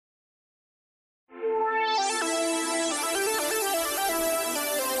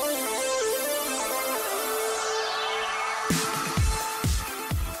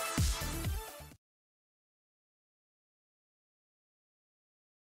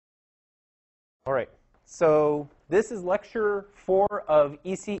All right, so this is lecture 4 of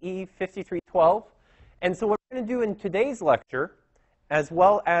ECE5312. And so what we're going to do in today's lecture, as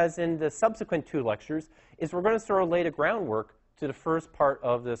well as in the subsequent 2 lectures, is we're going to sort of lay the groundwork to the first part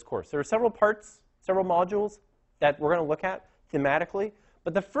of this course. There are several parts, several modules that we're going to look at thematically.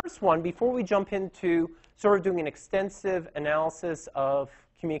 But the first one, before we jump into sort of doing an extensive analysis of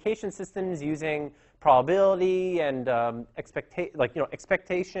communication systems using probability and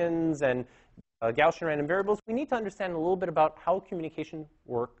expectations and Gaussian random variables, we need to understand a little bit about how a communication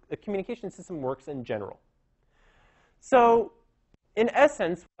system works in general. So, in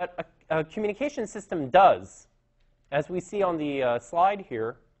essence, what a communication system does, as we see on the slide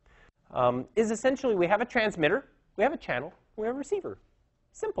here, is essentially we have a transmitter, we have a channel, we have a receiver.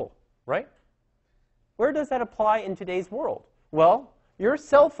 Simple, right? Where does that apply in today's world? Well, your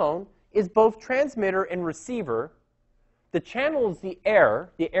cell phone is both transmitter and receiver. The channel is the air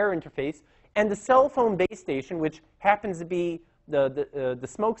interface, and the cell phone base station, which happens to be the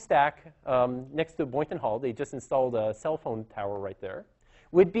smokestack next to Boynton Hall, they just installed a cell phone tower right there,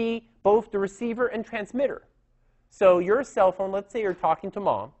 would be both the receiver and transmitter. So your cell phone, let's say you're talking to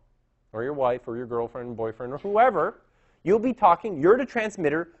mom, or your wife, or your girlfriend, boyfriend, or whoever, you'll be talking, you're the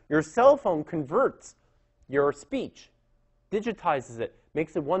transmitter, your cell phone converts your speech, digitizes it,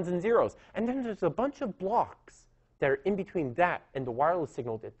 makes it ones and zeros, and then there's a bunch of blocks that are in between that and the wireless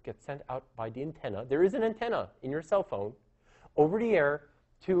signal that gets sent out by the antenna. There is an antenna in your cell phone over the air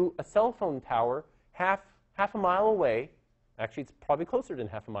to a cell phone tower half a mile away. Actually, it's probably closer than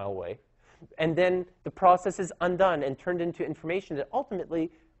half a mile away. And then the process is undone and turned into information that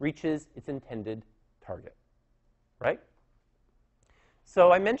ultimately reaches its intended target, right?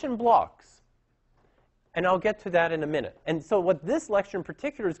 So I mentioned blocks, and I'll get to that in a minute. And so what this lecture in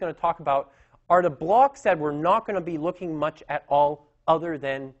particular is going to talk about are the blocks that we're not going to be looking much at all other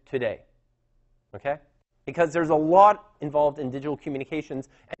than today, okay? Because there's a lot involved in digital communications,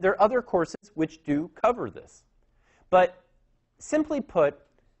 and there are other courses which do cover this. But simply put,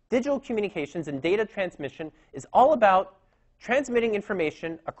 digital communications and data transmission is all about transmitting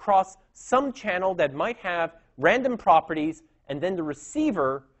information across some channel that might have random properties, and then the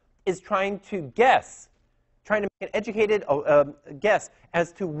receiver is trying to guess, trying to make an educated guess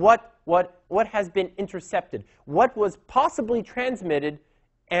as to what has been intercepted, what was possibly transmitted,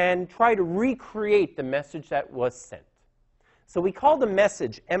 and try to recreate the message that was sent. So we call the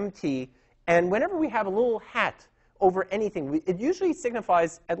message MT, and whenever we have a little hat over anything, it usually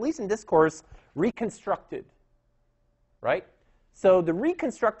signifies, at least in this course, reconstructed, right? So the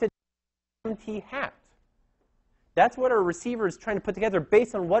reconstructed MT hat, that's what our receiver is trying to put together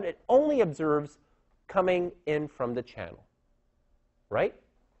based on what it only observes coming in from the channel, right?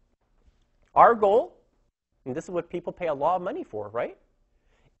 Our goal, and this is what people pay a lot of money for, right,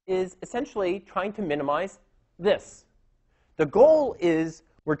 is essentially trying to minimize this. The goal is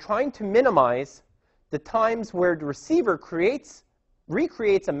we're trying to minimize the times where the receiver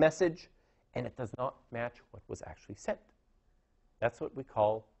recreates a message and it does not match what was actually sent. That's what we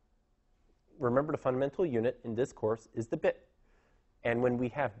call, remember the fundamental unit in this course is the bit. And when we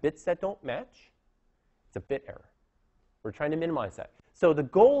have bits that don't match, it's a bit error. We're trying to minimize that. So the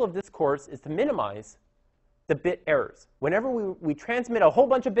goal of this course is to minimize the bit errors. Whenever we transmit a whole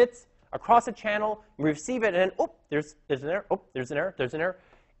bunch of bits across a channel, we receive it, and then, oh, there's an error, oh, there's an error, there's an error.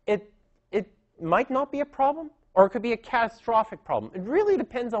 It might not be a problem, or it could be a catastrophic problem. It really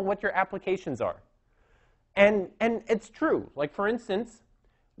depends on what your applications are. And it's true. Like, for instance,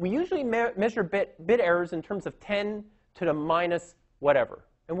 we usually measure bit errors in terms of 10 to the minus whatever.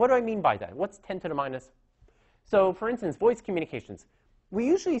 And what do I mean by that? What's 10 to the minus? So, for instance, voice communications. We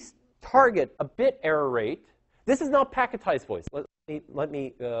usually target a bit error rate. This is not packetized voice. Let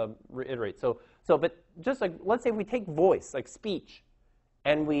me reiterate. But just like, let's say we take voice, like speech,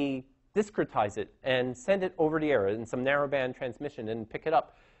 and we discretize it and send it over the air in some narrowband transmission and pick it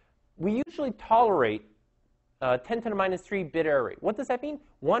up. We usually tolerate 10 to the minus 3 bit error rate. What does that mean?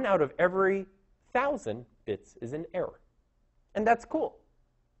 1 out of every 1,000 bits is an error. And that's cool.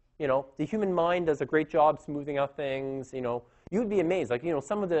 You know, the human mind does a great job smoothing out things. You know, you'd be amazed. Like, you know,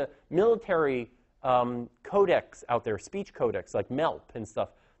 some of the military codecs out there, speech codecs, like MELP and stuff,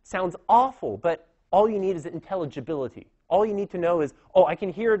 sounds awful, but all you need is intelligibility. All you need to know is, oh, I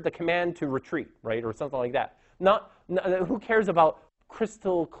can hear the command to retreat, right, or something like that. Who cares about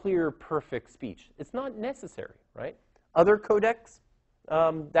crystal clear, perfect speech? It's not necessary, right? Other codecs,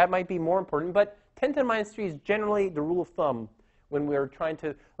 that might be more important, but 10 to the minus 3 is generally the rule of thumb when we're trying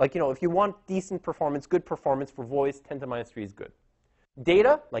to, like, you know, if you want decent performance, good performance for voice, 10 to the minus 3 is good.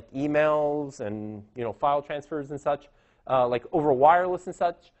 Data, like emails and, you know, file transfers and such, like over wireless and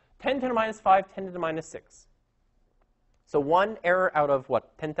such, 10 to the minus 5, 10 to the minus 6. So one error out of,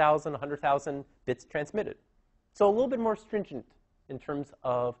 what, 10,000, 100,000 bits transmitted. So a little bit more stringent in terms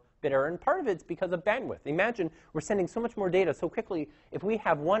of bit error. And part of it's because of bandwidth. Imagine we're sending so much more data so quickly. If we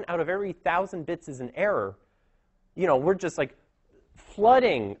have 1 out of every 1,000 bits is an error, you know, we're just like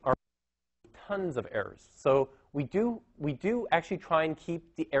flooding our tons of errors. So we do actually try and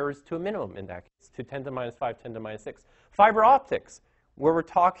keep the errors to a minimum in that case, to 10 to the minus 5, 10 to the minus 6. Fiber optics, where we're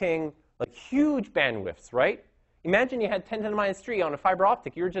talking like huge bandwidths, right? Imagine you had 10 to the minus 3 on a fiber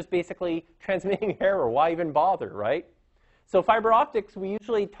optic. You're just basically transmitting error. Why even bother, right? So fiber optics, we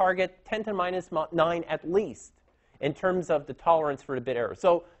usually target 10 to the minus 9 at least in terms of the tolerance for the bit error.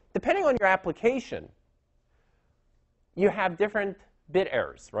 So depending on your application, you have different bit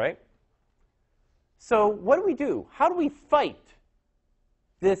errors, right? So what do we do? How do we fight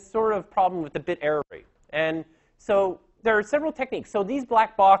this sort of problem with the bit error rate? And so there are several techniques. So these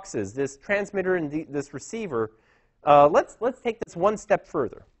black boxes, this transmitter and this receiver, let's take this one step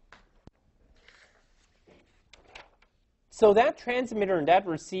further. So that transmitter and that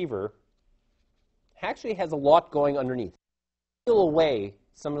receiver actually has a lot going underneath. Peel away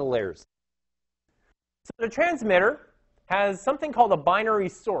some of the layers. So the transmitter has something called a binary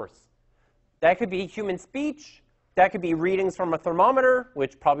source. That could be human speech. That could be readings from a thermometer,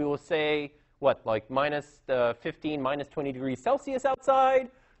 which probably will say, what, like minus 15, minus 20 degrees Celsius outside.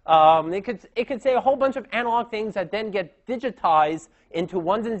 It could say a whole bunch of analog things that then get digitized into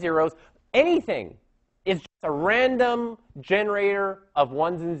ones and zeros. Anything is just a random generator of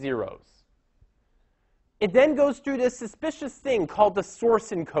ones and zeros. It then goes through this suspicious thing called the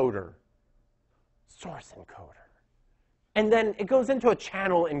source encoder. Source encoder. And then it goes into a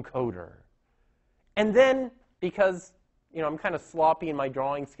channel encoder. And then, because I'm kind of sloppy in my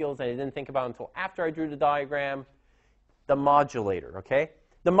drawing skills and I didn't think about it until after I drew the diagram, the modulator, okay?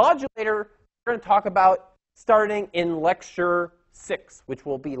 The modulator we're going to talk about starting in lecture 6, which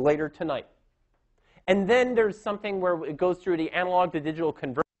will be later tonight. And then there's something where it goes through the analog to digital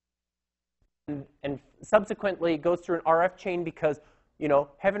conversion and subsequently it goes through an RF chain because,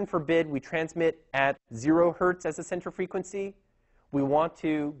 heaven forbid we transmit at 0 hertz as a center frequency. We want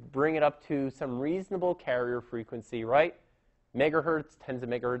to bring it up to some reasonable carrier frequency, right? Megahertz, tens of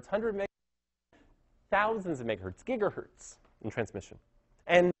megahertz, 100 megahertz, thousands of megahertz, gigahertz in transmission.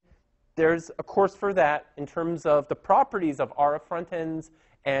 And there's a course for that in terms of the properties of RF front ends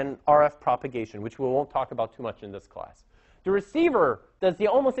and RF propagation, which we won't talk about too much in this class. The receiver does the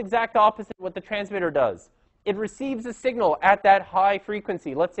almost exact opposite of what the transmitter does. It receives a signal at that high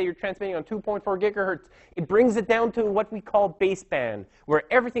frequency. Let's say you're transmitting on 2.4 gigahertz. It brings it down to what we call baseband, where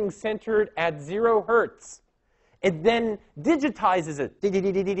everything's centered at 0 hertz. It then digitizes it.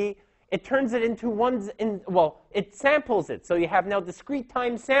 It turns it into ones, it samples it. So you have now discrete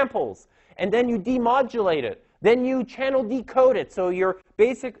time samples. And then you demodulate it. Then you channel decode it. So your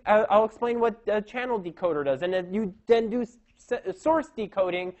basic, I'll explain what a channel decoder does. And then you then do source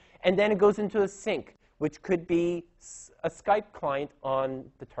decoding, and then it goes into a sync, which could be a Skype client on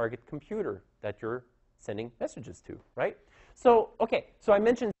the target computer that you're sending messages to, right? So, okay, so I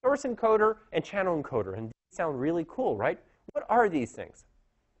mentioned source encoder and channel encoder, and these sound really cool, right? What are these things?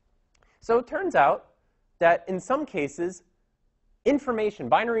 So it turns out that in some cases, information,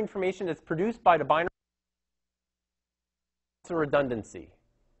 binary information that's produced by the binary redundancy.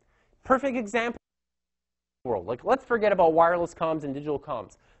 Perfect example in the world. Like, let's forget about wireless comms and digital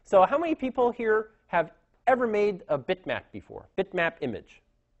comms. So how many people here have ever made a bitmap before? Bitmap image,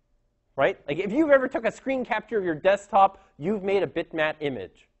 right? Like if you've ever took a screen capture of your desktop, you've made a bitmap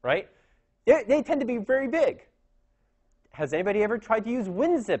image, right? They tend to be very big. Has anybody ever tried to use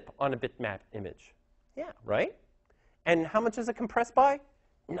WinZip on a bitmap image? Yeah, right? And how much is it compressed by?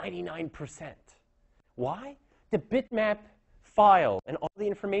 99%. Why? The bitmap file and all the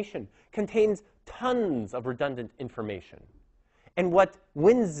information contains tons of redundant information. And what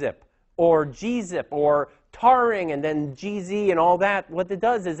WinZip or gzip or tarring and then gz and all that, what it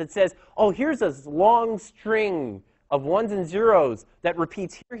does is it says, oh, here's this long string of ones and zeros that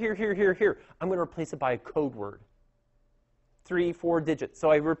repeats here, here, here, here, here. I'm going to replace it by a code word. 3, 4 digits. So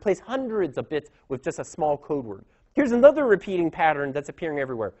I replace hundreds of bits with just a small code word. Here's another repeating pattern that's appearing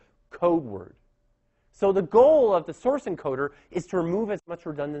everywhere. Code word. So the goal of the source encoder is to remove as much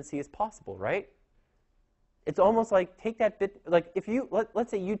redundancy as possible, right? It's almost like take that bit, like if you,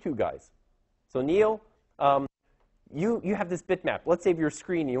 let's say you two guys. So Neil, you have this bitmap. Let's say your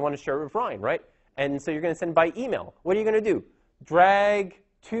screen and you want to share it with Ryan, right? And so you're going to send by email. What are you going to do? Drag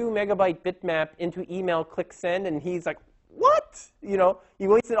 2 megabyte bitmap into email, click send, and he's like, what? You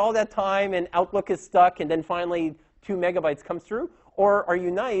wasted all that time and Outlook is stuck and then finally 2 megabytes comes through? Or are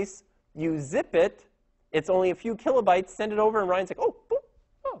you nice, you zip it, it's only a few kilobytes, send it over, and Ryan's like, oh, boop,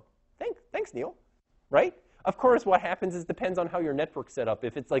 oh, thanks, Neil, right? Of course, what happens is depends on how your network's set up.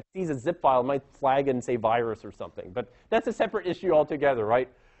 If it's like sees a zip file, it might flag it and say virus or something. But that's a separate issue altogether, right?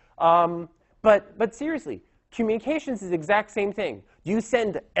 But seriously, communications is the exact same thing. Do you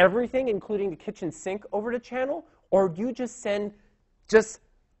send everything, including the kitchen sink, over the channel? Or do you just send just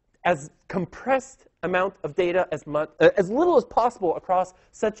as compressed amount of data as little as possible across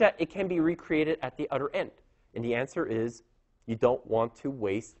such that it can be recreated at the other end? And the answer is you don't want to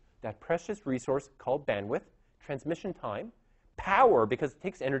waste that precious resource called bandwidth, transmission time, power, because it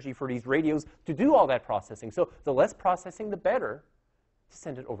takes energy for these radios to do all that processing. So the less processing, the better to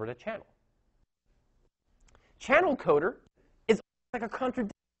send it over the channel. Channel coder is like a contradiction,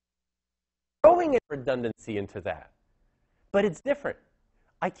 throwing in redundancy into that. But it's different.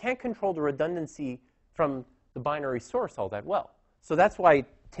 I can't control the redundancy from the binary source all that well. So that's why I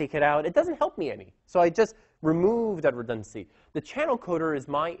take it out. It doesn't help me any. So I just remove that redundancy. The channel coder is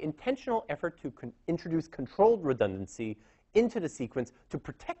my intentional effort to introduce controlled redundancy into the sequence to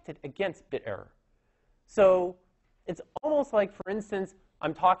protect it against bit error. So it's almost like, for instance,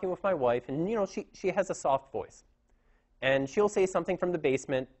 I'm talking with my wife, and you know, she has a soft voice. And she'll say something from the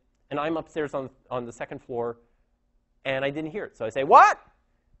basement, and I'm upstairs on the second floor, and I didn't hear it. So I say, what?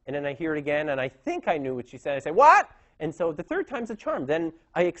 And then I hear it again, and I think I knew what she said. I say, what? And so the third time's a charm. Then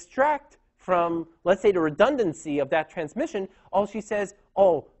I extract from, let's say, the redundancy of that transmission. All she says,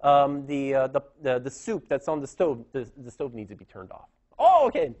 oh, the soup that's on the stove needs to be turned off. Oh,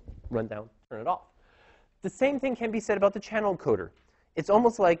 OK. Run down, turn it off. The same thing can be said about the channel encoder. It's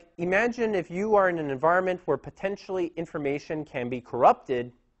almost like, imagine if you are in an environment where potentially information can be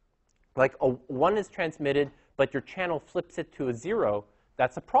corrupted, like a 1 is transmitted, but your channel flips it to a 0.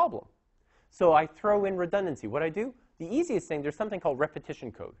 That's a problem. So I throw in redundancy. What I do, the easiest thing, there's something called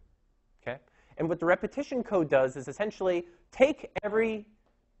repetition code. Okay? And what the repetition code does is essentially take every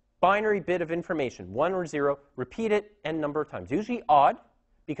binary bit of information, 1 or 0, repeat it n number of times, usually odd,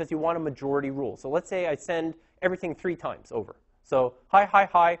 because you want a majority rule. So let's say I send everything 3 times over. So hi, hi,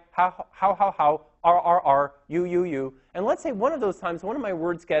 hi, how, r, you. And let's say one of those times, one of my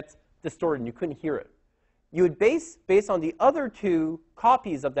words gets distorted and you couldn't hear it. You would based on the other 2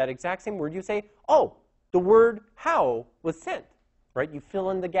 copies of that exact same word, you say, oh, the word how was sent, right? You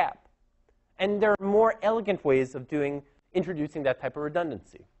fill in the gap. And there are more elegant ways of introducing that type of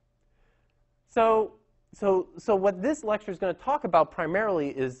redundancy. So what this lecture is going to talk about primarily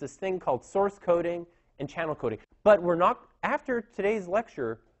is this thing called source coding and channel coding. But we're not, after today's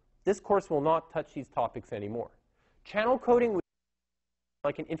lecture, this course will not touch these topics anymore. Channel coding would be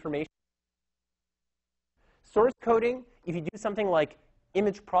like an information. Source coding, if you do something like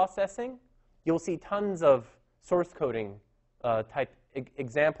image processing, you'll see tons of source coding type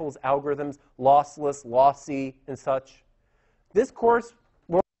examples, algorithms, lossless, lossy, and such. This course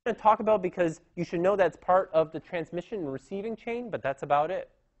we're going to talk about because you should know that's part of the transmission and receiving chain, but that's about it.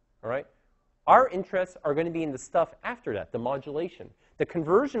 All right? Our interests are going to be in the stuff after that, the modulation, the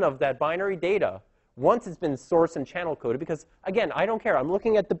conversion of that binary data once it's been source and channel coded, because, again, I don't care. I'm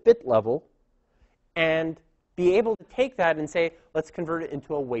looking at the bit level and be able to take that and say, let's convert it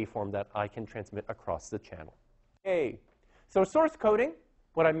into a waveform that I can transmit across the channel. Okay. So source coding,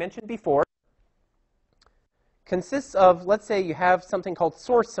 what I mentioned before, consists of, let's say you have something called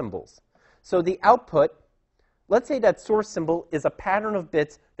source symbols. So the output, let's say that source symbol is a pattern of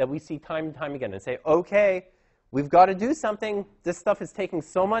bits that we see time and time again, and say, OK, we've got to do something. This stuff is taking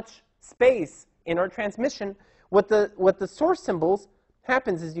so much space in our transmission. What the source symbols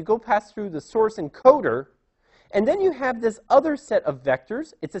happens is you go past through the source encoder, and then you have this other set of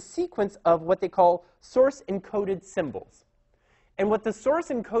vectors. It's a sequence of what they call source encoded symbols. And what the source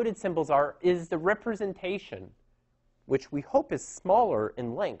encoded symbols are is the representation, which we hope is smaller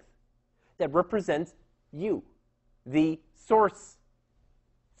in length, that represents you, the source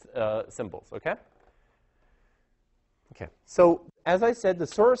symbols, OK? OK. So as I said, the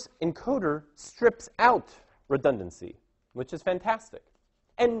source encoder strips out redundancy, which is fantastic.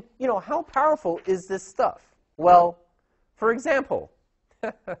 And you know, how powerful is this stuff? Well, for example,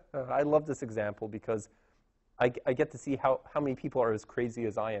 I love this example because I get to see how many people are as crazy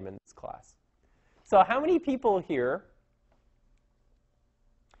as I am in this class. So how many people here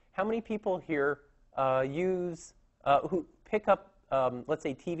who pick up, let's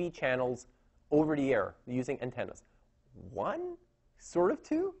say, TV channels over the air using antennas? 1? Sort of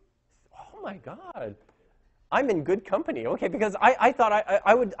 2? Oh my God. I'm in good company, okay, because I thought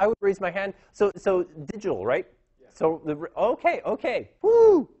I would raise my hand. So digital, right? Yeah. So okay,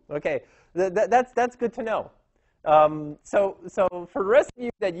 woo, okay, that's good to know. So for the rest of you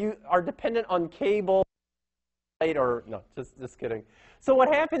that you are dependent on cable, or no, just kidding. So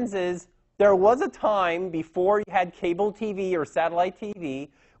what happens is there was a time before you had cable TV or satellite TV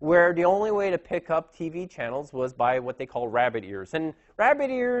where the only way to pick up TV channels was by what they call rabbit ears. And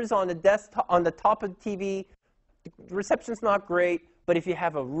rabbit ears on the desktop, on the top of the TV, the reception's not great, but if you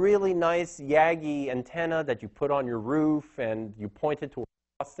have a really nice Yagi antenna that you put on your roof and you point it toward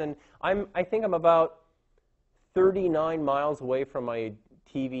Boston, I think I'm about 39 miles away from my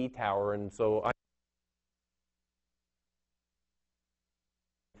TV tower, and so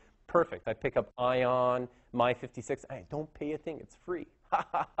perfect. I pick up Ion, My 56. I don't pay a thing. It's free. Ha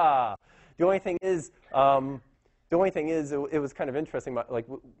ha ha. The only thing is, it was kind of interesting. Like,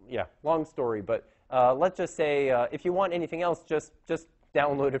 yeah, long story, but let's just say if you want anything else, just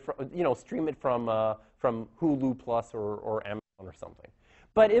download it from, stream it from Hulu Plus or Amazon or something.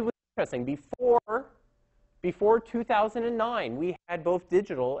 But it was interesting. Before 2009, we had both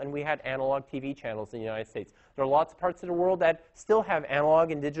digital and we had analog TV channels in the United States. There are lots of parts of the world that still have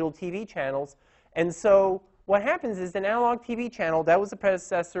analog and digital TV channels. And so what happens is an analog TV channel, that was the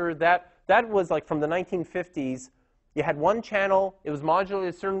predecessor, that was like from the 1950s. You had one channel, it was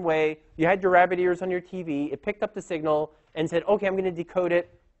modulated a certain way, you had your rabbit ears on your TV, it picked up the signal and said, okay, I'm going to decode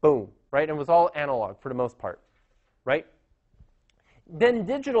it, boom, right? And it was all analog for the most part, right? Then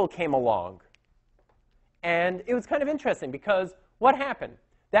digital came along. And it was kind of interesting because what happened?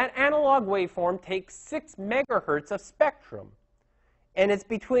 That analog waveform takes 6 megahertz of spectrum. And it's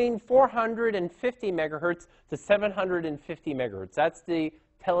between 450 megahertz to 750 megahertz. That's the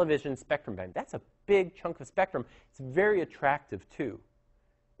television spectrum band. That's a big chunk of spectrum. It's very attractive, too.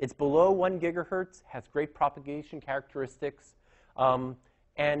 It's below 1 gigahertz, has great propagation characteristics. And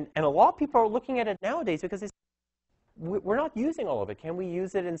a lot of people are looking at it nowadays because we're not using all of it. Can we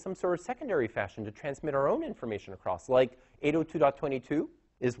use it in some sort of secondary fashion to transmit our own information across? Like 802.22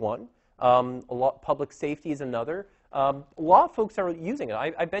 is one. Public safety is another. A lot of folks are using it.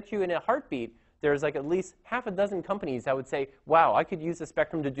 I bet you in a heartbeat, there's like at least half a dozen companies that would say, wow, I could use the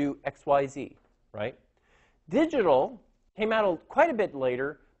spectrum to do X, Y, Z, right? Digital came out quite a bit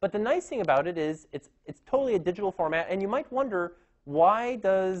later, but the nice thing about it is it's totally a digital format, and you might wonder, why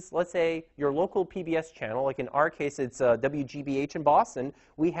does, let's say, your local PBS channel, like in our case, it's WGBH in Boston,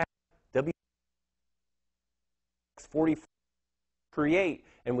 we have WX44 create,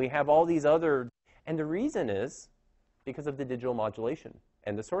 and we have all these other, and the reason is because of the digital modulation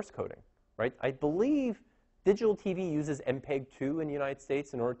and the source coding, right? I believe digital TV uses MPEG-2 in the United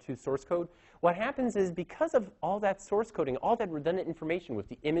States in order to source code. What happens is because of all that source coding, all that redundant information with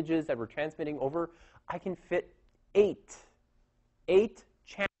the images that we're transmitting over, I can fit 8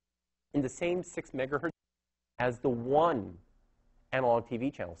 channels in the same 6 megahertz as the one analog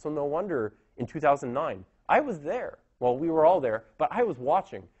TV channel. So no wonder in 2009, I was there. Well, we were all there, but I was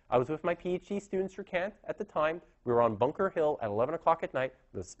watching. I was with my PhD students for Kant at the time. We were on Bunker Hill at 11 o'clock at night,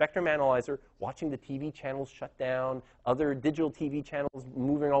 the spectrum analyzer, watching the TV channels shut down, other digital TV channels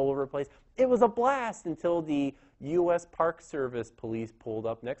moving all over the place. It was a blast until the U.S. Park Service police pulled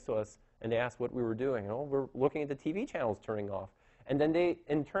up next to us, and they asked what we were doing. Oh, we're looking at the TV channels turning off. And then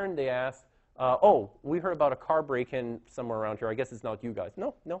in turn, they asked, oh, we heard about a car break-in somewhere around here. I guess it's not you guys.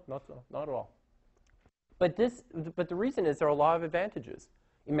 No, not at all. But the reason is there are a lot of advantages.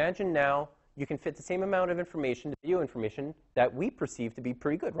 Imagine now you can fit the same amount of information, the video information, that we perceive to be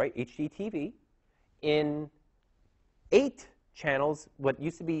pretty good, right? HDTV, in 8 channels, what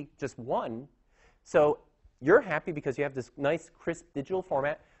used to be just 1. So you're happy because you have this nice, crisp digital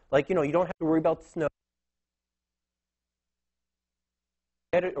format. Like, you don't have to worry about snow.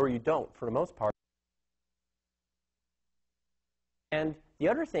 Get it or you don't, for the most part. And the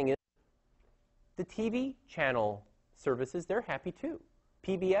other thing is the TV channel services, they're happy too.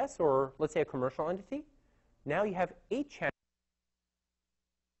 PBS, or let's say a commercial entity, now you have 8 channels.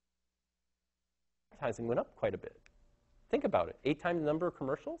 Advertising went up quite a bit. Think about it, 8 times the number of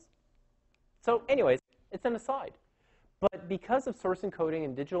commercials. So anyways, it's an aside. But because of source encoding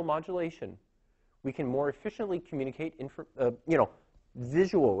and digital modulation, we can more efficiently communicate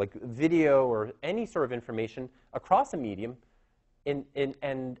visual, like video or any sort of information across a medium, and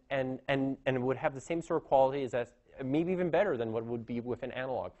it would have the same sort of quality as maybe even better than what would be with an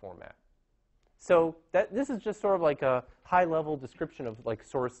analog format. So this is just sort of like a high-level description of like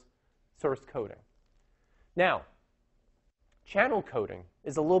source coding. Now, channel coding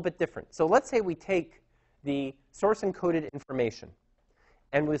is a little bit different. So let's say we take the source encoded information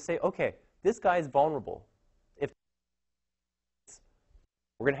and we say, okay, this guy is vulnerable. If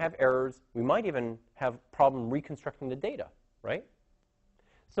we're going to have errors, we might even have problem reconstructing the data, right?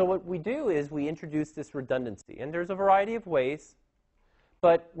 So what we do is we introduce this redundancy. And there's a variety of ways.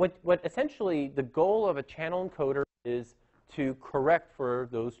 But what essentially the goal of a channel encoder is to correct for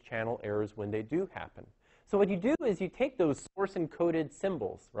those channel errors when they do happen. So what you do is you take those source-encoded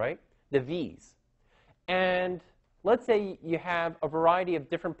symbols, right, the V's, and let's say you have a variety of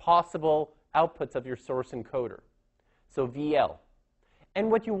different possible outputs of your source encoder, so VL. And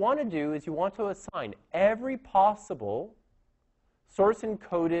what you want to do is you want to assign every possible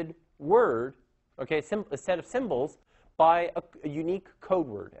source-encoded word, okay, a set of symbols, by a unique code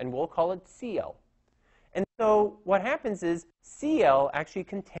word, and we'll call it CL. And so what happens is CL actually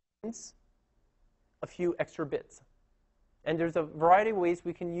contains a few extra bits. And there's a variety of ways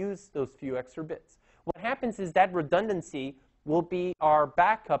we can use those few extra bits. What happens is that redundancy will be our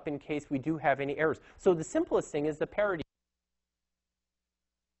backup in case we do have any errors. So the simplest thing is the parity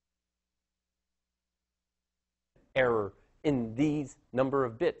error in these number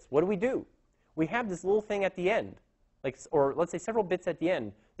of bits. What do? We have this little thing at the end, or let's say several bits at the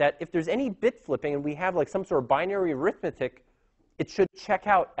end, that if there's any bit flipping and we have like some sort of binary arithmetic, it should check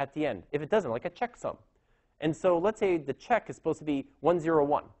out at the end. If it doesn't, like a checksum. And so let's say the check is supposed to be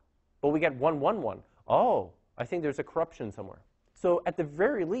 101, but we get 111. Oh, I think there's a corruption somewhere. So at the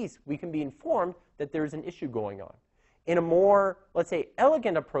very least, we can be informed that there's an issue going on. In a more, let's say,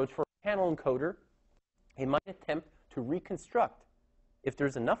 elegant approach for a channel encoder, it might attempt to reconstruct, if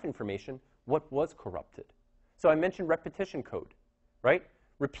there's enough information, what was corrupted. So I mentioned repetition code, right?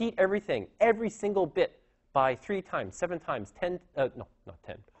 Repeat everything, every single bit, by 3 times, 7 times, 10, no, not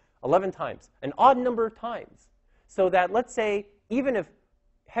 10, 11 times, an odd number of times. So that, let's say, even if,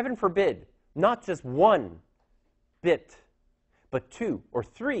 heaven forbid, not just 1 bit, but 2 or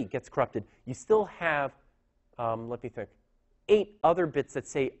 3 gets corrupted, you still have, let me think, 8 other bits that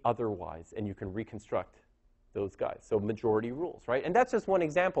say otherwise, and you can reconstruct those guys. So majority rules, right? And that's just one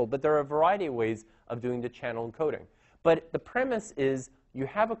example, but there are a variety of ways of doing the channel encoding. But the premise is you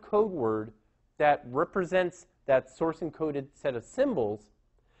have a code word that represents that source-encoded set of symbols,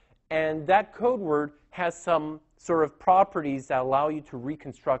 and that code word has some sort of properties that allow you to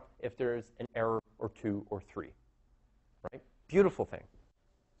reconstruct if there's an error or 2 or 3. Right? Beautiful thing.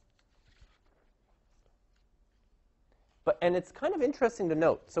 And it's kind of interesting to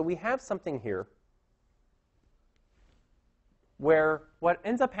note. So we have something here where what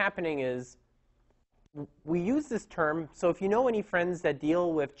ends up happening is we use this term. So if you know any friends that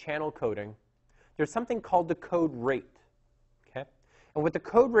deal with channel coding, there's something called the code rate. Okay? And what the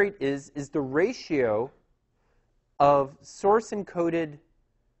code rate is the ratio of source-encoded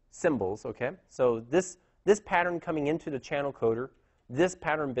symbols. Okay? So this pattern coming into the channel coder, this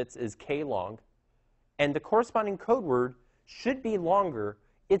pattern bits is k long, and the corresponding code word should be longer.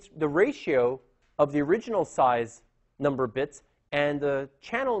 It's the ratio of the original size number of bits and the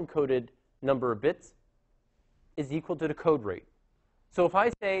channel encoded number of bits is equal to the code rate. So if I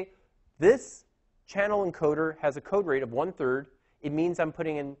say this channel encoder has a code rate of 1/3, it means I'm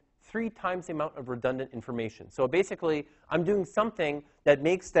putting in 3 times the amount of redundant information. So basically, I'm doing something that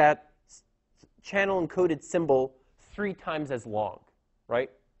makes that channel encoded symbol 3 times as long,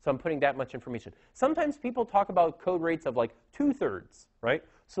 right? So I'm putting that much information. Sometimes people talk about code rates of like 2/3, right?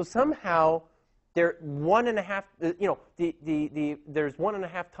 So somehow they're 1.5, there's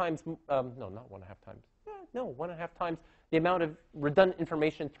 1.5 times, no, not 1.5 times. No, 1.5 times the amount of redundant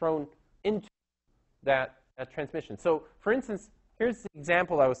information thrown into that transmission. So for instance, here's the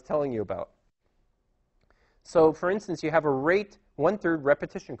example I was telling you about. So for instance, you have a rate 1/3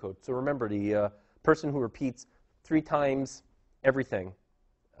 repetition code. So remember, the person who repeats 3 times everything.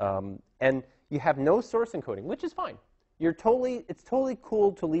 And you have no source encoding, which is fine. It's totally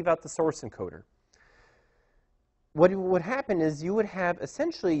cool to leave out the source encoder. What would happen is you would have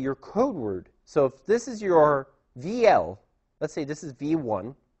essentially your code word. So if this is your VL, let's say this is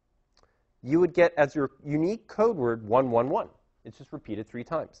V1, you would get as your unique code word 111. It's just repeated 3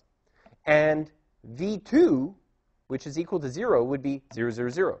 times. And V2, which is equal to 0, would be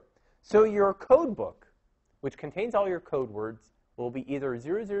 000. So your code book, which contains all your code words, will be either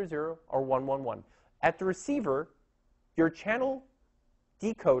 000 or 111. At the receiver, your channel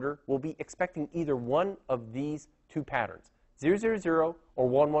decoder will be expecting either one of these 2 patterns, 000 or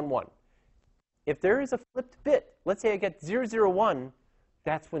 111. If there is a flipped bit, let's say I get 001,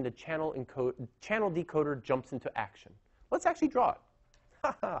 that's when the channel decoder jumps into action. Let's actually draw it.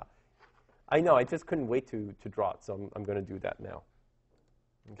 I know, I just couldn't wait to draw it, so I'm going to do that now.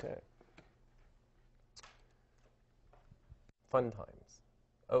 Okay. Fun times.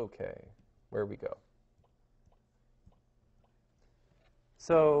 Okay, where we go.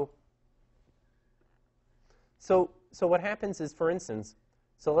 So what happens is, for instance,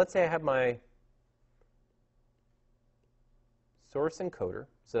 So let's say I have my source encoder.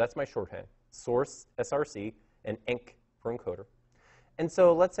 So that's my shorthand. Source, SRC, and enc for encoder. And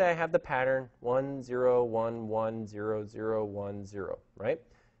so let's say I have the pattern 1, 0, 1, 1, 0, 0, 1, 0, right?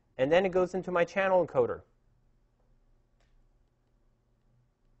 And then it goes into my channel encoder.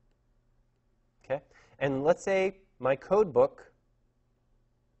 Okay? And let's say my code book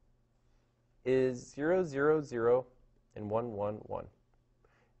is 0, 0, 0, and 1, 1, 1.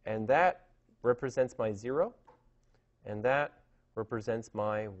 And that represents my 0, and that represents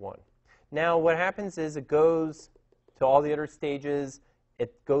my 1. Now, what happens is it goes to all the other stages.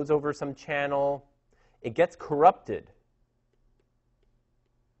 It goes over some channel. It gets corrupted.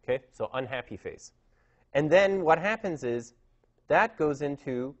 Okay, so unhappy face. And then what happens is that goes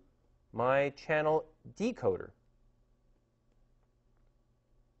into my channel decoder.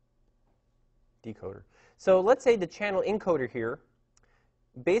 So let's say the channel encoder here,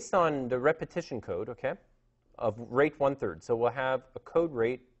 based on the repetition code, okay, of rate 1/3. So we'll have a code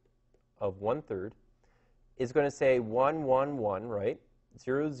rate of 1/3 is going to say 1, 1, 1, right?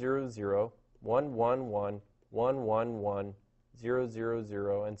 0, 0, 0, 1, 1, 1, 1, 1, 1, 0, 0,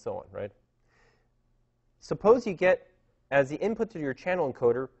 0, and so on, right? Suppose you get, as the input to your channel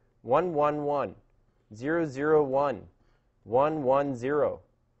encoder, 1, 1, 1, 0, 0, 1, 1, 1, 0,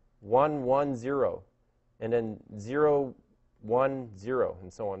 1, 1, 0, and then 0, 1, 0,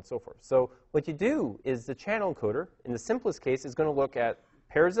 and so on and so forth. So what you do is the channel encoder, in the simplest case, is going to look at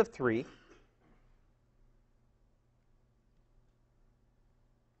pairs of 3,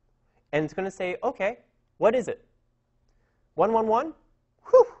 and it's going to say, OK, what is it? 1, 1, 1?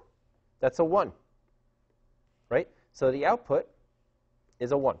 Whew, that's a 1, right? So the output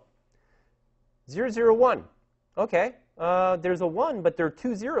is a 1. 0, 0, 1. OK, there's a 1, but there are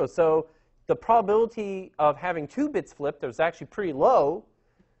 2 zeros. So the probability of having 2 bits flipped is actually pretty low.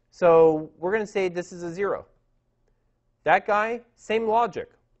 So we're going to say this is a 0. That guy, same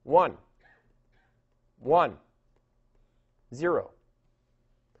logic. 1, 1, 0.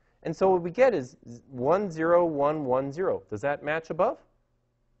 And so what we get is 1, 0, 1, 1, 0. Does that match above?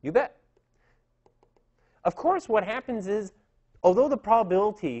 You bet. Of course, what happens is, although the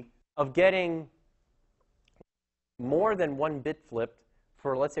probability of getting more than 1 bit flipped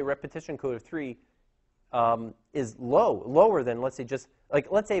for, let's say, repetition code of 3 is lower than, let's say, just,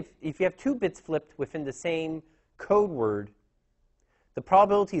 like, let's say if you have 2 bits flipped within the same code word, the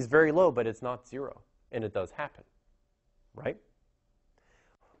probability is very low, but it's not 0, and it does happen, right?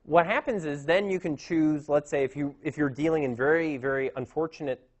 What happens is then you can choose, let's say, if you're dealing in very, very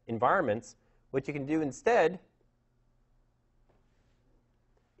unfortunate environments, what you can do instead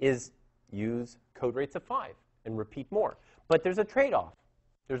is use code rates of 5 and repeat more. But there's a trade-off.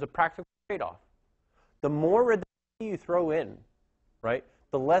 There's a practical trade-off. The more redundancy you throw in, right,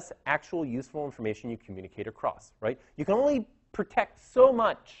 the less actual useful information you communicate across, right? You can only protect so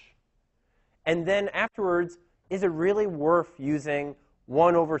much. And then afterwards, is it really worth using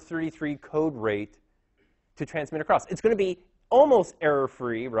 1/33 code rate to transmit across? It's going to be almost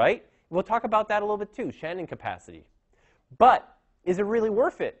error-free, right? We'll talk about that a little bit too, Shannon capacity. But is it really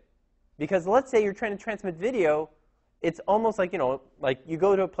worth it? Because let's say you're trying to transmit video, it's almost like, like you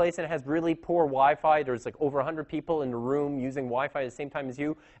go to a place and it has really poor Wi-Fi. There's like over 100 people in the room using Wi-Fi at the same time as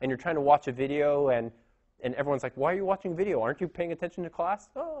you, and you're trying to watch a video, and everyone's like, why are you watching video? Aren't you paying attention to class?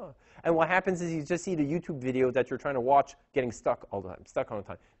 Oh. And what happens is you just see the YouTube video that you're trying to watch getting stuck all the time, stuck all the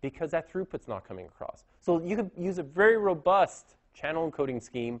time, because that throughput's not coming across. So you could use a very robust channel encoding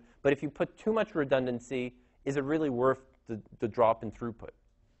scheme, but if you put too much redundancy, is it really worth the drop in throughput,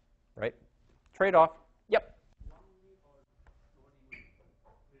 right? Trade-off. Yep.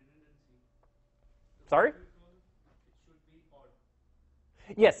 Sorry?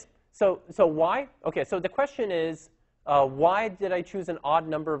 Yes. So why? OK, so the question is, why did I choose an odd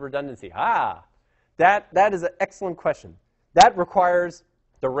number of redundancy? That is an excellent question. That requires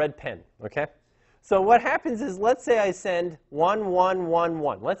the red pen, OK? So what happens is, let's say I send 1, 1, 1,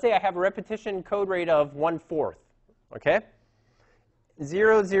 1. Let's say I have a repetition code rate of 1/4, OK?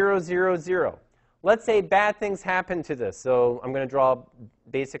 0, 0, 0, 0. Let's say bad things happen to this. So I'm going to draw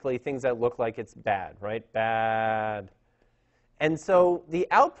basically things that look like it's bad, right? Bad. And so the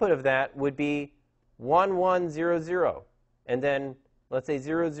output of that would be 1, 1, 0, 0. And then let's say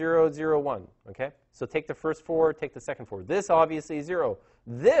 0, 0, 0, 1. OK? So take the first 4, take the second 4. This obviously is 0.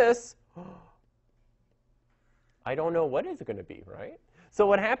 This, I don't know what is it going to be, right? So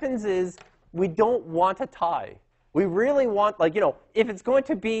what happens is we don't want a tie. We really want, like, if it's going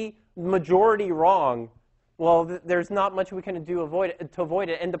to be majority wrong, well, there's not much we can do to avoid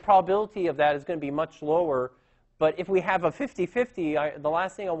it. And the probability of that is going to be much lower. But if we have a 50-50, the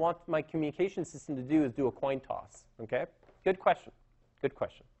last thing I want my communication system to do is do a coin toss. Okay? Good question. Good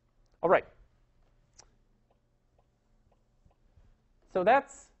question. All right. So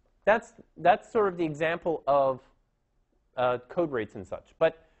that's sort of the example of code rates and such.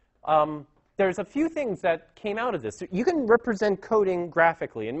 But there's a few things that came out of this. You can represent coding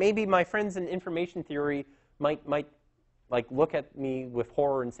graphically, and maybe my friends in information theory might like look at me with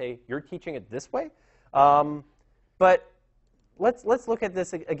horror and say, "You're teaching it this way?" But let's look at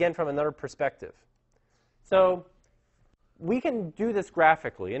this again from another perspective. So we can do this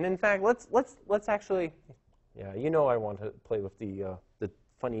graphically, and in fact, let's actually, yeah, you know I want to play with the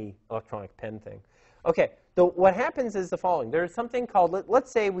funny electronic pen thing. Okay, so what happens is the following. There's something called, let's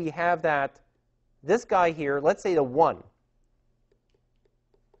say we have this guy here, let's say the 1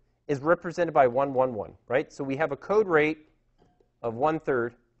 is represented by 1, 1, 1, right? So we have a code rate of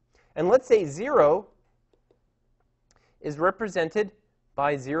 1/3. And let's say 0 is represented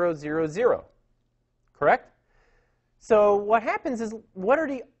by 0, 0, 0, correct? So what happens is, what are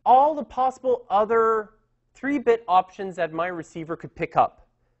all the possible other 3-bit options that my receiver could pick up?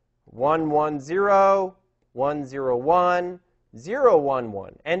 1, 1, 0, 1, 0, 1, 0, 1,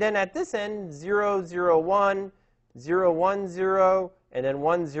 1. And then at this end, 0, 0, 1, 0, 1, 0, and then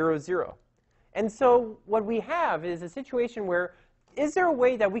 1, 0, 0. And so what we have is a situation where, is there a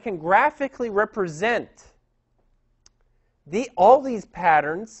way that we can graphically represent all these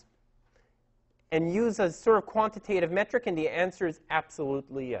patterns and use a sort of quantitative metric? And the answer is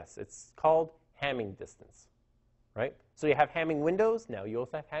absolutely yes. It's called Hamming distance, right? So you have Hamming windows. Now you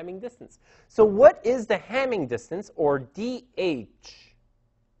also have Hamming distance. So what is the Hamming distance, or DH,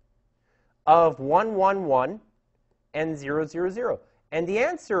 of 1, 1, 1 and 0, 0, 0? And the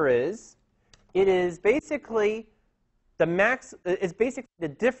answer is, it is basically the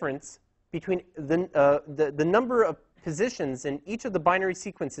difference between the number of positions in each of the binary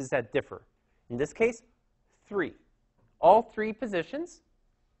sequences that differ. In this case, 3. All 3 positions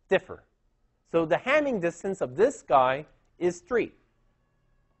differ. So the Hamming distance of this guy is 3.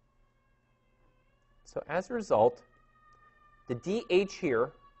 So as a result, the DH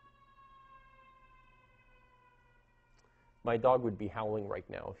here, my dog would be howling right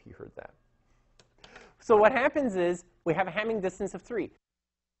now if he heard that. So what happens is, we have a Hamming distance of 3.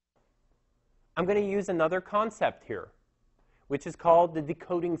 I'm going to use another concept here, which is called the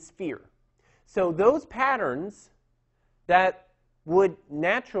decoding sphere. So those patterns that would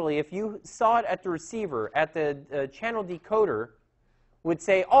naturally, if you saw it at the receiver, at the channel decoder, would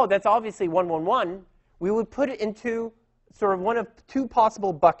say, oh, that's obviously 1, 1, 1, we would put it into sort of one of 2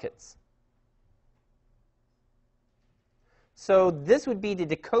 possible buckets. So this would be the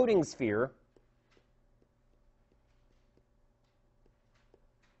decoding sphere.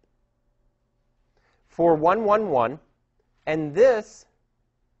 For 1, 1, 1, and this,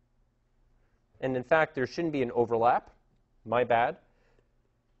 and in fact, there shouldn't be an overlap. My bad.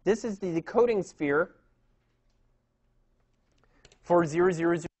 This is the decoding sphere for 0,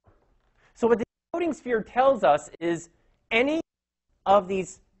 0, 0. So what the decoding sphere tells us is any of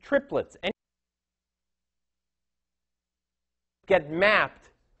these triplets get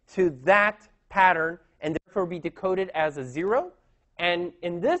mapped to that pattern and therefore be decoded as a 0. And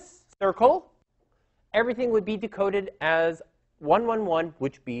in this circle, everything would be decoded as 1, 1, 1,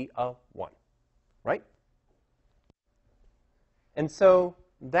 which would be a 1, right? And so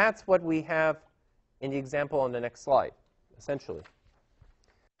that's what we have in the example on the next slide, essentially.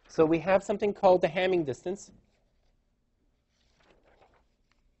 So we have something called the Hamming distance.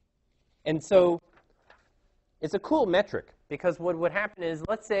 And so it's a cool metric, because what would happen is,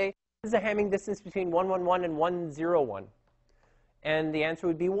 let's say this is a Hamming distance between 1, 1, 1 and 1, 0, 1. And the answer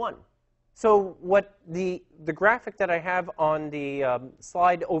would be 1. So what the graphic that I have on the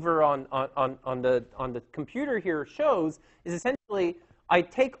slide over on the computer here shows is essentially, I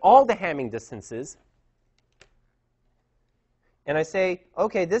take all the Hamming distances and I say,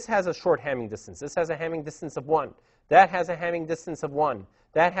 okay, this has a short Hamming distance. This has a Hamming distance of 1. That has a Hamming distance of 1.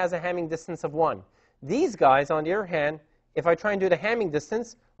 That has a Hamming distance of 1. These guys, on the other hand, if I try and do the Hamming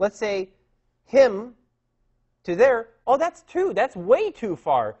distance, let's say him to there, oh, that's 2. That's way too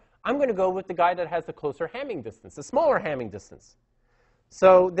far. I'm going to go with the guy that has the closer Hamming distance, the smaller Hamming distance.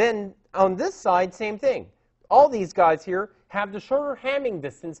 So then on this side, same thing. All these guys here have the shorter Hamming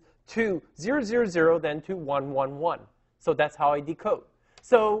distance to 0, 0, 0 than to 1, 1, 1. So that's how I decode.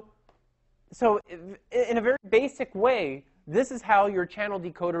 So in a very basic way, this is how your channel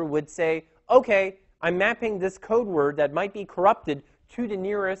decoder would say, okay, I'm mapping this code word that might be corrupted to the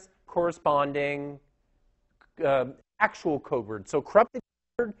nearest corresponding actual code word. So corrupted,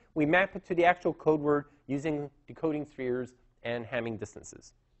 we map it to the actual code word using decoding spheres and Hamming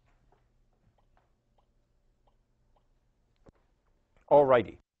distances.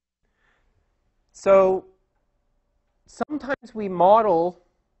 Alrighty. So sometimes we model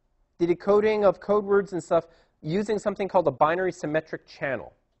the decoding of code words and stuff using something called a binary symmetric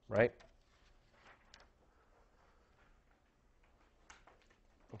channel, right?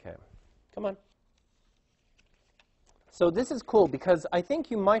 Okay, come on. So this is cool because I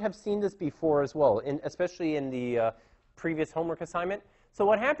think you might have seen this before as well, especially in the previous homework assignment. So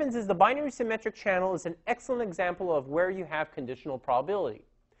what happens is the binary symmetric channel is an excellent example of where you have conditional probability.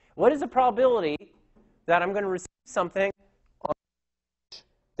 What is the probability that I'm going to receive something on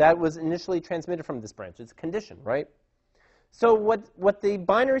that was initially transmitted from this branch? It's a condition, right? So what the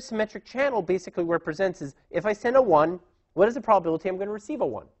binary symmetric channel basically represents is if I send a 1, what is the probability I'm going to receive a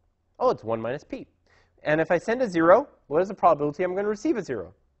 1? Oh, it's 1 minus p. And if I send a 0, what is the probability I'm going to receive a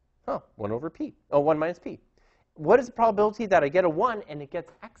 0? Oh, 1 over p. Oh, 1 minus p. What is the probability that I get a 1 and it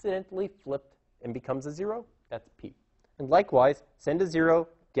gets accidentally flipped and becomes a 0? That's p. And likewise, send a 0,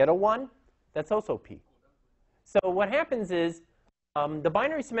 get a 1, that's also p. So what happens is the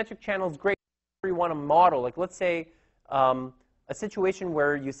binary symmetric channel is great if you want to model. Like let's say a situation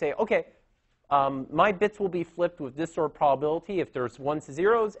where you say, OK, my bits will be flipped with this sort of probability if there's 1s to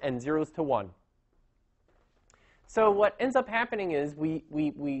 0s and 0s to 1. So what ends up happening is we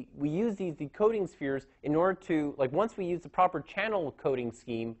use these decoding spheres in order to, like once we use the proper channel coding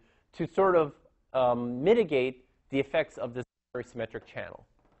scheme to sort of mitigate the effects of this binary symmetric channel.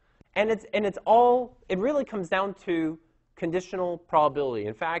 And it really comes down to conditional probability.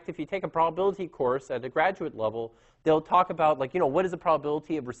 In fact, if you take a probability course at a graduate level, they'll talk about, like, what is the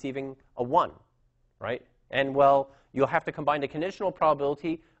probability of receiving a 1, right? And, well, you'll have to combine the conditional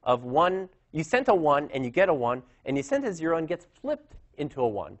probability of 1. You sent a 1 and you get a 1, and you sent a 0 and gets flipped into a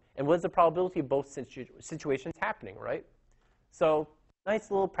 1. And what is the probability of both situations happening, right? So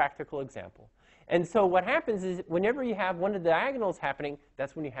nice little practical example. And so what happens is whenever you have one of the diagonals happening,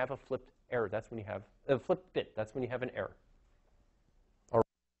 that's when you have a flipped error. That's when you have a flipped bit. That's when you have an error. All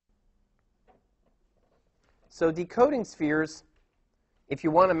right. So decoding spheres, if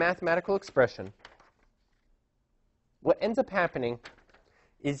you want a mathematical expression, what ends up happening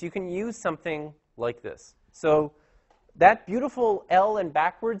is you can use something like this. So that beautiful L and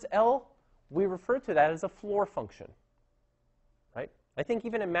backwards L, we refer to that as a floor function, right? I think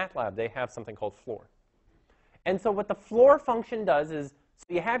even in MATLAB they have something called floor. And so what the floor function does is, so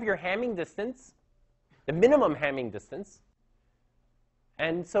you have your Hamming distance, the minimum Hamming distance.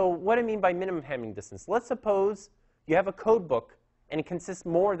 And so what I mean by minimum Hamming distance, let's suppose you have a code book and it consists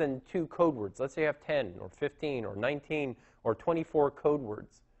more than 2 code words. Let's say you have 10 or 15 or 19 or 24 code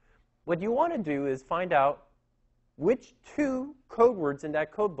words. What you want to do is find out which 2 code words in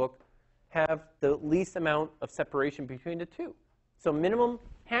that code book have the least amount of separation between the 2. So minimum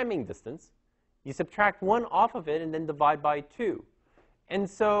Hamming distance, you subtract 1 off of it and then divide by 2. And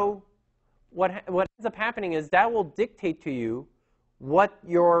so what ends up happening is that will dictate to you what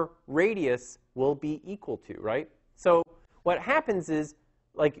your radius will be equal to, right? So what happens is,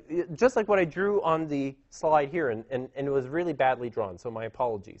 like, just like what I drew on the slide here, and it was really badly drawn, so my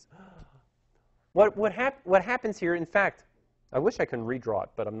apologies. What happens here, in fact, I wish I could redraw it,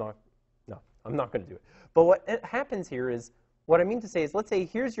 but I'm not going to do it. But what happens here is, what I mean to say is, let's say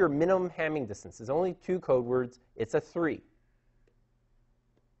here's your minimum Hamming distance. There's only 2 code words. It's a 3,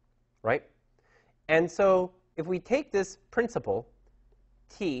 right? And so if we take this principle,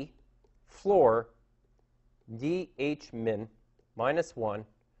 T floor dh min minus 1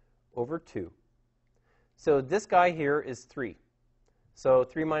 over 2. So this guy here is 3. So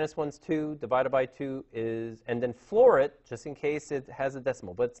 3 minus 1 is 2, divided by 2 is, and then floor it, just in case it has a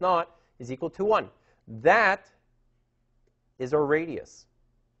decimal, but it's not, is equal to 1. That is our radius,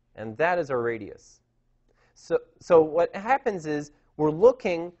 and that is our radius. So what happens is we're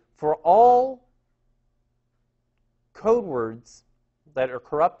looking for all code words that are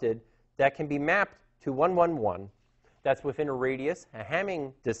corrupted that can be mapped to 1, 1, 1. That's within a radius, a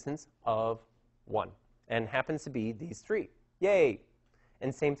Hamming distance of 1, and happens to be these 3. Yay!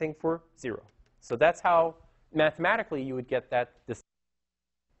 And same thing for 0. So that's how mathematically you would get that distance.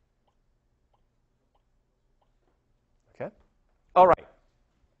 Okay? All right.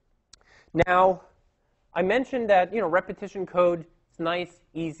 Now, I mentioned that, repetition code is nice,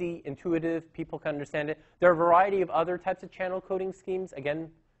 easy, intuitive. People can understand it. There are a variety of other types of channel coding schemes. Again,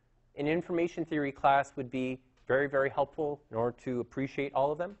 an information theory class would be very, very helpful in order to appreciate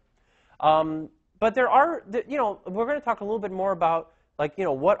all of them. But there are, we're going to talk a little bit more about, like,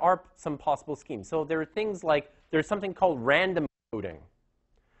 what are some possible schemes. So there are things like, there's something called random coding.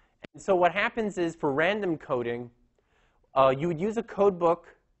 so what happens is for random coding, you would use a code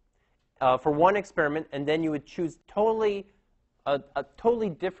book for one experiment, and then you would choose a totally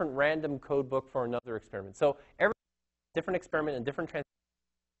different random code book for another experiment. So every different experiment and different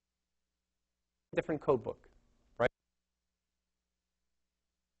code book, right?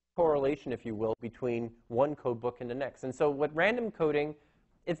 Correlation, if you will, between one code book and the next. And so what random coding,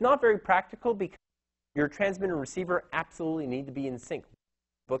 it's not very practical because your transmitter and receiver absolutely need to be in sync.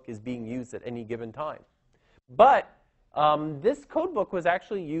 The book is being used at any given time. But this code book was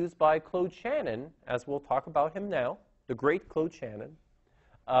actually used by Claude Shannon, as we'll talk about him now, the great Claude Shannon,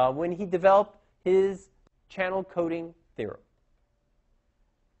 when he developed his channel coding theorem,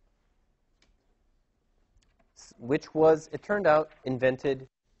 which was, it turned out, invented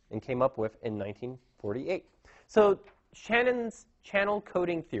and came up with in 1948. So Shannon's channel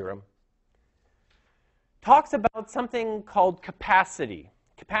coding theorem talks about something called capacity.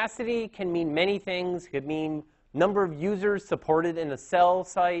 Capacity can mean many things. It could mean number of users supported in a cell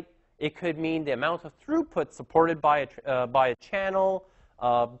site. It could mean the amount of throughput supported by a channel.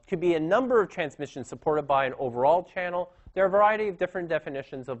 Could be a number of transmissions supported by an overall channel. There are a variety of different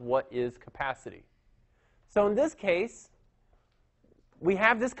definitions of what is capacity. So in this case, we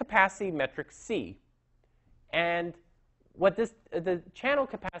have this capacity metric C. And what the channel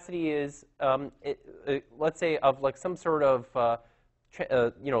capacity is, let's say of like some sort of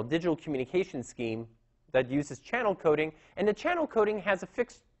digital communication scheme that uses channel coding. And the channel coding has a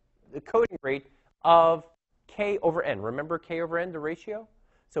fixed coding rate of k over n. Remember k over n, the ratio?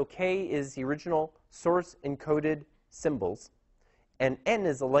 So k is the original source encoded symbols, and n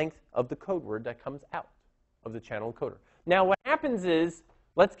is the length of the code word that comes out of the channel encoder. Now what happens is,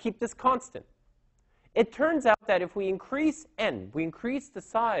 let's keep this constant. It turns out that if we increase n, we increase the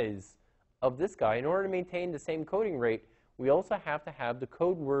size of this guy, in order to maintain the same coding rate, we also have to have the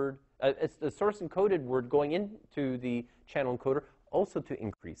code word, the source encoded word going into the channel encoder also to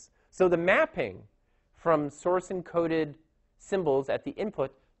increase. So the mapping from source encoded symbols at the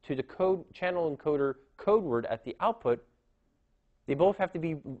input to the channel encoder code word at the output, they both have to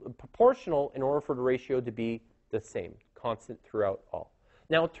be proportional in order for the ratio to be the same, constant throughout all.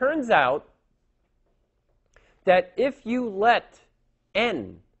 Now it turns out that if you let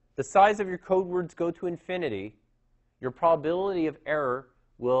n, the size of your code words, go to infinity, your probability of error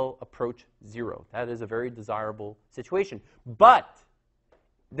will approach 0. That is a very desirable situation. But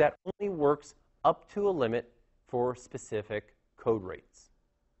that only works up to a limit for specific code rates.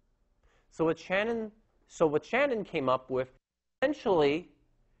 So what Shannon came up with, essentially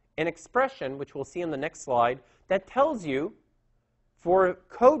an expression, which we'll see on the next slide, that tells you for a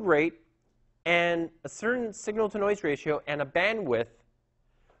code rate and a certain signal-to-noise ratio and a bandwidth,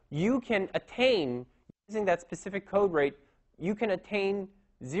 you can attain, using that specific code rate, you can attain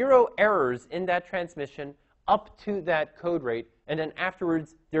 0 errors in that transmission up to that code rate, and then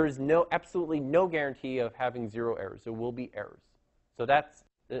afterwards there is absolutely no guarantee of having 0 errors. There will be errors. So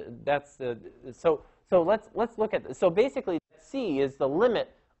so let's look at this. So basically, C is the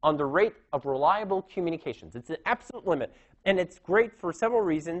limit on the rate of reliable communications. It's an absolute limit, and it's great for several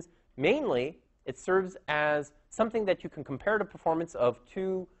reasons. Mainly, it serves as something that you can compare the performance of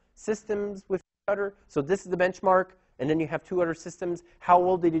two systems with each other. So this is the benchmark, and then you have two other systems. How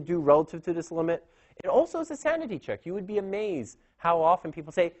well did you do relative to this limit? It also is a sanity check. You would be amazed how often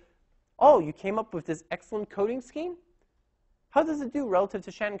people say, oh, you came up with this excellent coding scheme? How does it do relative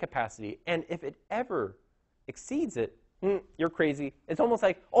to Shannon capacity? And if it ever exceeds it, you're crazy. It's almost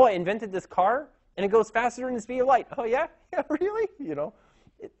like, oh, I invented this car, and it goes faster than the speed of light. Oh, yeah? Yeah, really? You know?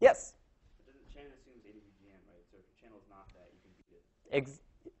 Yes? But Shannon assumes AWGN, right? So if your channel is not that, you can beat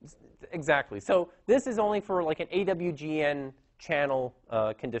it. Exactly. So this is only for like an AWGN channel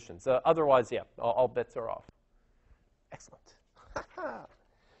conditions. Otherwise, yeah, all bets are off. Excellent.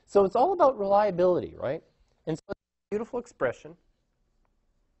 So it's all about reliability, right? And so it's a beautiful expression.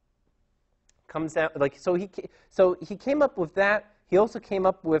 Comes down like so he came up with that. He also came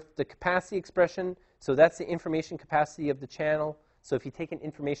up with the capacity expression. So that's the information capacity of the channel. So if you take an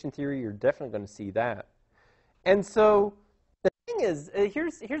information theory, you're definitely going to see that. And so the thing is,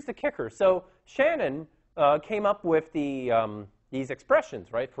 here's the kicker. So Shannon came up with these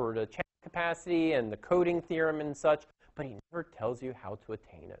expressions, right, for the channel capacity and the coding theorem and such, but he never tells you how to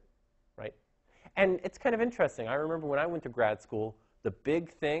attain it, right? And it's kind of interesting. I remember when I went to grad school, the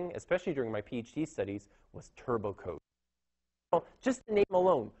big thing, especially during my PhD studies, was turbo code. Just the name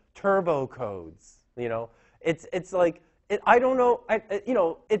alone, turbo codes. You know, it's like I don't know.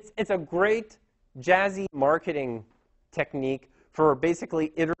 It's a great jazzy marketing technique for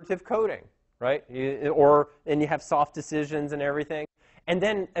basically iterative coding, right? And you have soft decisions and everything. And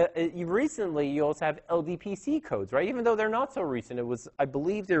then recently, you also have LDPC codes, right? Even though they're not so recent, it was, I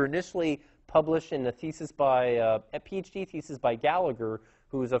believe, they were initially published in a thesis by a PhD thesis by Gallagher,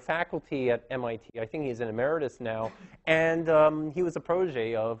 who is a faculty at MIT. I think he's an emeritus now, and he was a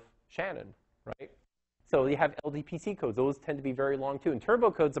protege of Shannon, right? So you have LDPC codes; those tend to be very long too. And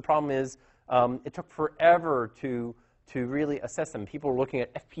turbo codes, the problem is it took forever to really assess them. People were looking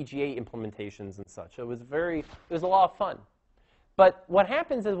at FPGA implementations and such. It was a lot of fun. But what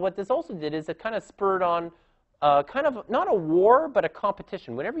happens is what this also did is it kind of spurred on kind of not a war, but a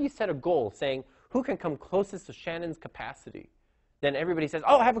competition. Whenever you set a goal saying who can come closest to Shannon's capacity, then everybody says,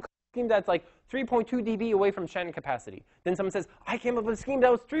 oh, I have a scheme that's like 3.2 dB away from Shannon capacity. Then someone says, I came up with a scheme that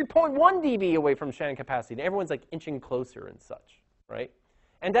was 3.1 dB away from Shannon capacity. And everyone's like inching closer and such, right?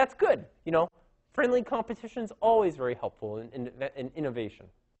 And that's good. You know, friendly competition is always very helpful in innovation.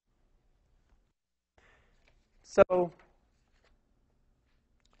 So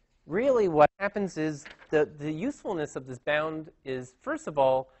really what happens is the usefulness of this bound is, first of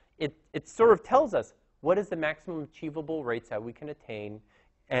all, it sort of tells us what is the maximum achievable rates that we can attain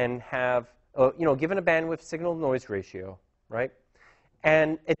and have, you know, given a bandwidth signal-to-noise ratio, right?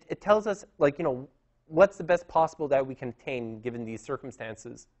 And it tells us, like, you know, what's the best possible that we can attain given these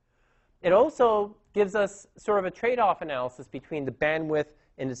circumstances. It also gives us sort of a trade-off analysis between the bandwidth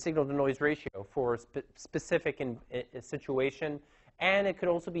and the signal-to-noise ratio for a specific situation. And it could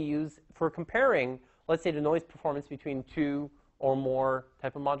also be used for comparing, let's say, the noise performance between two or more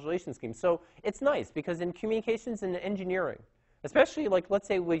type of modulation schemes. So it's nice because in communications and engineering, especially like, let's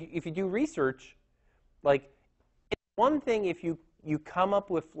say, if you do research, like, it's one thing if you come up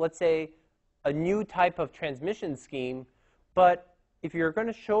with, let's say, a new type of transmission scheme, but if you're going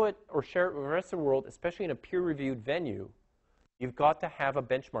to show it or share it with the rest of the world, especially in a peer-reviewed venue, you've got to have a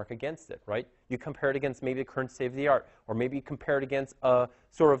benchmark against it, right? You compare it against maybe the current state of the art, or maybe you compare it against a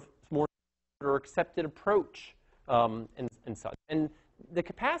sort of more or accepted approach and such. And the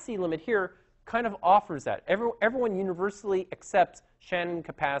capacity limit here kind of offers that. Everyone universally accepts Shannon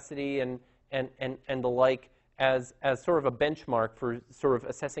capacity and the like as sort of a benchmark for sort of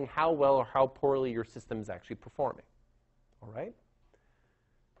assessing how well or how poorly your system is actually performing. All right?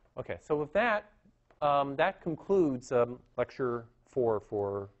 Okay, so with that, that concludes lecture 4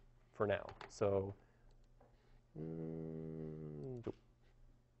 for now. So,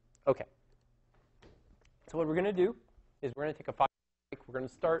 okay. So what we're going to do is we're going to take a 5-minute break. We're going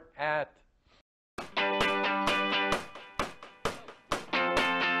to start at